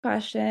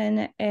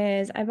question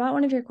is I bought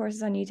one of your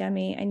courses on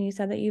Udemy and you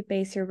said that you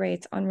base your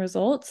rates on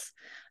results.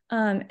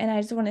 And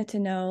I just wanted to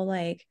know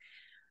like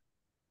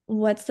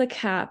what's the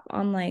cap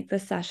on like the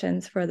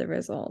sessions for the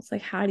results?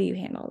 Like how do you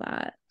handle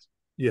that?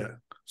 Yeah.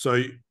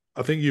 So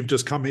I think you've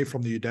just come here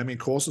from the Udemy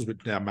courses, which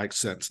now makes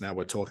sense. Now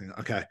we're talking.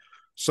 Okay.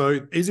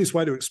 So easiest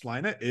way to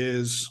explain it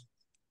is,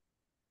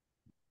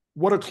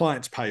 what do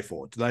clients pay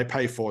for? Do they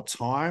pay for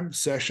time,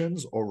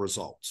 sessions, or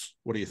results?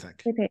 What do you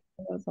think? They pay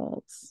for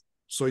results.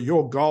 So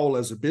your goal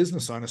as a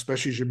business owner,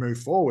 especially as you move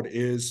forward,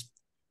 is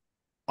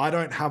I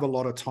don't have a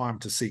lot of time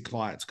to see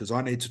clients because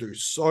I need to do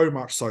so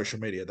much social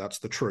media. That's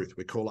the truth.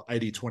 We call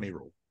it 80-20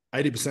 rule.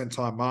 80%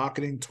 time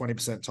marketing,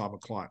 20% time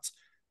with clients.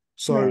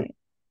 So Right.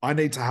 I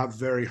need to have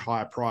very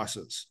high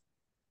prices.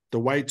 The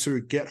way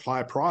to get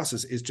high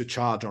prices is to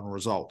charge on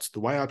results. The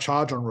way I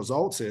charge on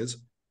results is,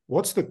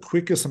 what's the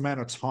quickest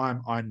amount of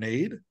time I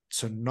need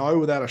to know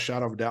without a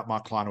shadow of a doubt my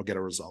client will get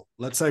a result?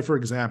 Let's say, for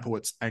example,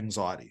 it's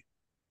anxiety.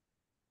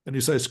 And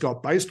you say,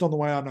 Scott, based on the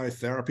way I know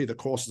therapy, the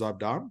courses I've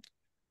done,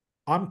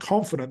 I'm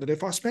confident that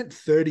if I spent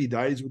 30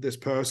 days with this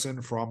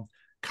person from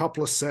a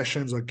couple of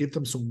sessions, or give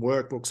them some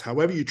workbooks,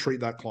 however you treat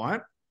that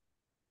client,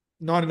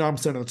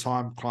 99% of the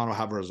time, client will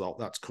have a result.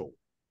 That's cool.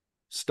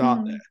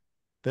 Start there. Mhm.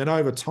 Then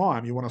over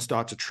time, you want to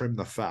start to trim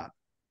the fat.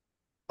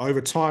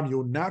 Over time,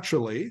 you'll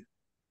naturally,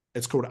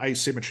 it's called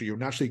asymmetry, you'll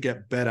naturally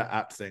get better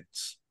at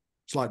things.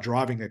 It's like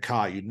driving a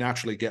car. You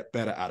naturally get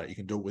better at it. You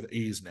can do it with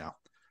ease now.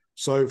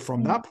 So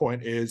from Yeah. that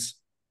point is,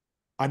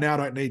 I now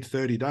don't need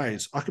 30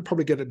 days. I could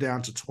probably get it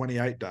down to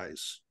 28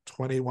 days,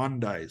 21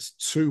 days,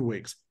 2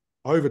 weeks.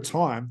 Over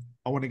time,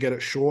 I want to get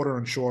it shorter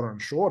and shorter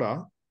and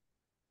shorter.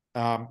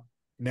 Um,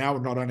 Now,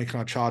 not only can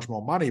I charge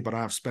more money, but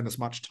I have to spend as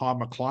much time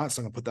with clients. So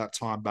I'm going to put that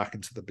time back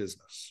into the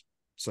business.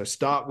 So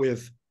start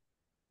with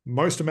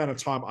most amount of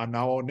time I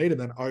know I'll need,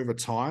 and then over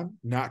time,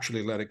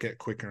 naturally let it get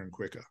quicker and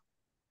quicker.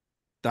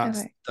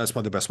 Okay. That's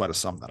probably the best way to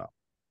sum that up.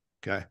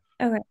 Okay.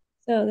 Okay.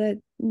 So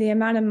the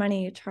amount of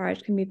money you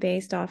charge can be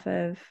based off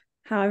of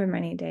however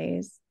many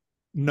days.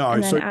 No,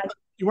 And then so as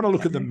you want to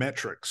look at the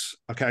metrics.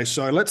 Okay.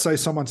 So let's say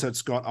someone said,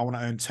 Scott, I want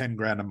to earn 10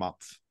 grand a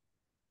month.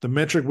 The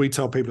metric we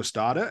tell people to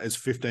start at is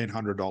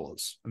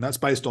 $1,500. And that's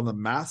based on the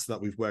maths that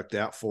we've worked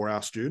out for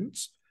our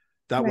students.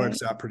 That right.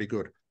 works out pretty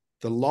good.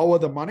 The lower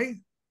the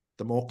money,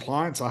 the more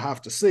clients I have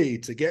to see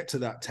to get to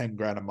that 10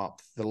 grand a month.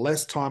 The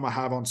less time I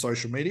have on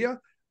social media,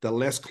 the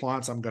less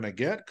clients I'm going to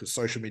get, because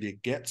social media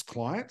gets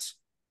clients.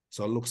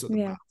 So it looks at the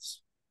Yeah.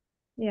 maths.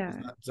 Yeah.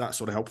 Does that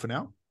sort of help for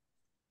now?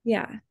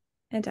 Yeah.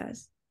 It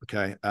does.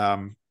 Okay.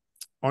 On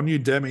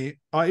Udemy,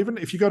 even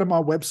if you go to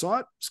my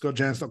website,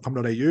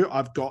 scottjans.com.au,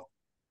 I've got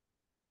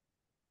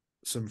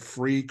some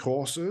free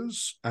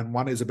courses, and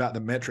one is about the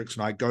metrics,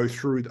 and I go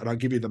through and I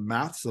give you the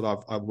maths that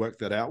I've worked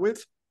that out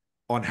with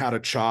on how to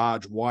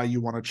charge, why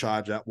you want to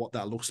charge that, what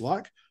that looks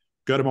like.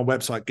 Go to my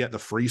website, get the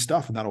free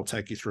stuff, and that'll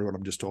take you through what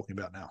I'm just talking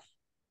about now.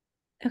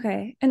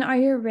 Okay. And are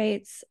your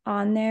rates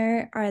on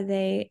there? Are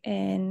they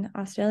in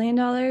Australian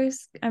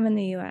dollars? I'm in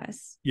the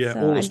US. Yeah, So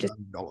all I just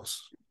Australian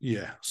dollars.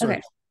 Yeah. So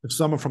okay. if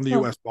someone from the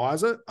Cool. US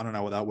buys it, I don't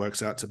know what that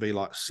works out to be,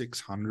 like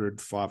 600,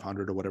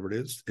 500, or whatever it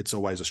is. It's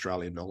always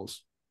Australian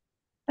dollars.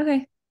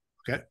 Okay.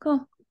 Okay.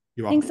 Cool.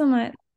 You're Thanks welcome. so much.